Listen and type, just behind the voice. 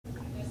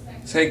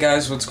So hey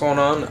guys, what's going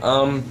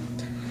on?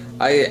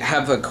 I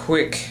have a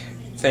quick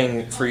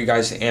thing for you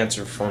guys to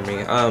answer for me.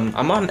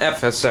 I'm on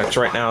FSX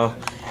right now.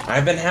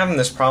 I've been having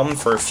this problem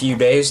for a few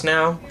days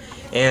now,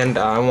 and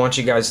I want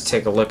you guys to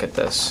take a look at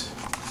this.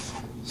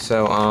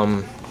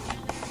 So,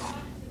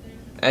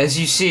 as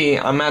you see,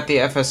 I'm at the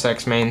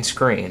FSX main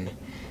screen,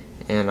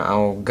 and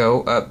I'll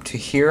go up to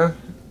here,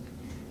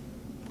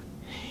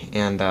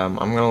 and I'm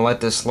gonna let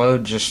this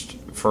load just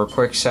for a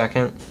quick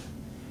second,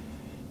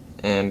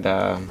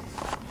 and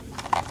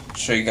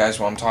show you guys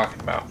what I'm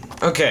talking about.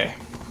 Okay,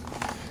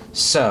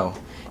 so,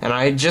 and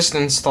I just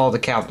installed the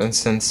Captain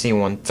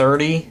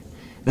C-130.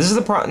 This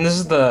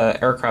is the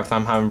aircraft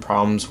I'm having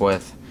problems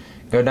with.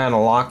 Go down to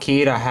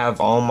Lockheed. I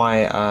have all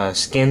my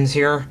skins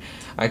here.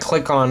 I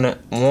click on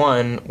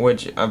one,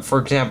 which, for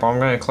example, I'm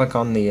going to click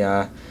on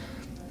the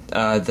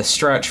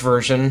stretch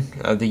version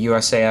of the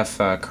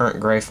USAF current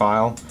gray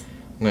file.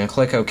 I'm going to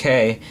click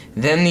OK.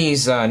 Then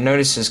these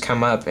notices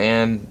come up,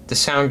 and the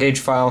sound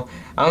gauge file.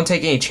 I don't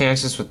take any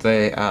chances with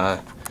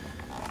the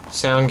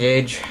sound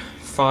gauge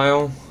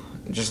file.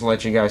 Just to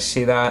let you guys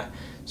see that.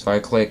 So I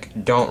click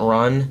Don't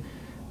Run,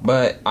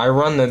 but I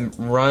run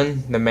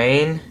the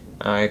main.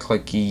 I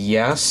click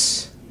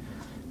Yes.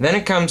 Then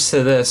it comes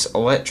to this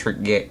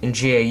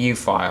Electric.gau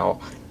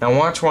file. Now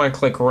watch when I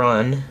click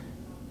Run,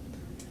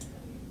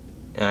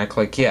 and I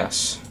click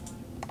Yes.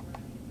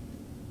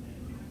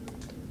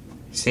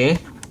 See?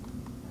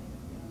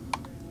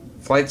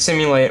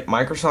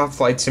 Microsoft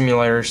Flight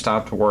Simulator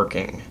stopped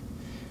working.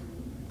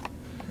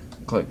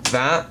 Click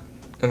that,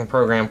 and the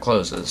program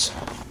closes.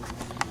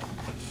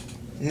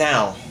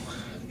 Now,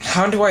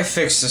 how do I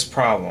fix this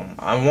problem?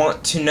 I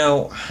want to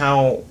know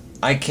how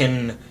I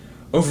can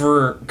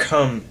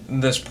overcome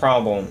this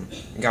problem.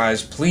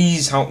 Guys,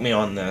 please help me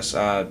on this.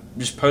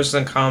 Just post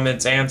in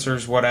comments,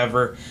 answers,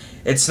 whatever.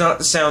 It's not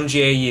the sound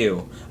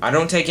GAU. I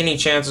don't take any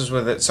chances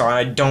with it, so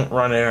I don't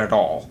run it at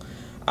all.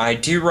 I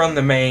do run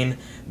the main,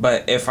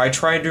 but if I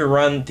try to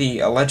run the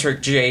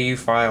Electric.gau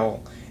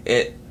file,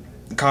 it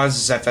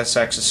causes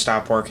FSX to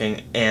stop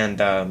working,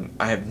 and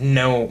I've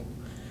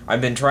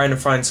been trying to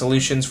find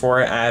solutions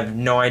for it. I have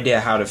no idea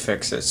how to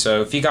fix it.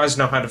 So if you guys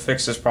know how to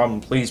fix this problem,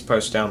 please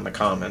post down in the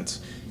comments.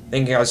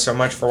 Thank you guys so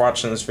much for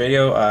watching this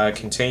video.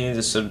 Continue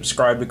to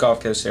subscribe to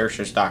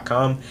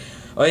GulfCoastAirShows.com.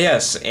 Oh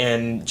yes,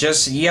 and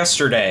just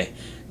yesterday,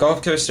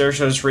 Gulf Coast Air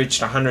Shows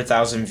reached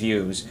 100,000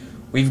 views.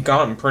 We've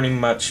gotten pretty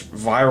much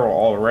viral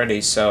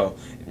already, so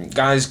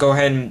guys, go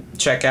ahead and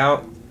check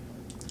out.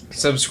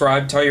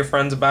 Subscribe, tell your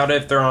friends about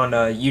it. If they're on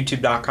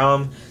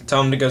YouTube.com,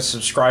 tell them to go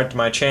subscribe to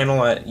my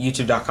channel at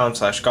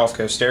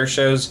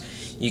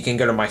youtube.com/GulfCoastAirShows. You can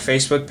go to my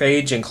Facebook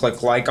page and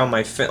click like on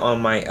my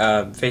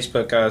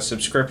Facebook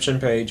subscription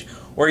page,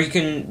 or you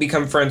can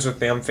become friends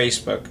with me on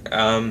Facebook.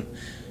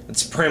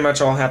 That's pretty much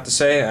all I have to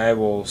say. I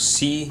will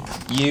see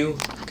you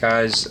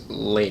guys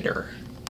later.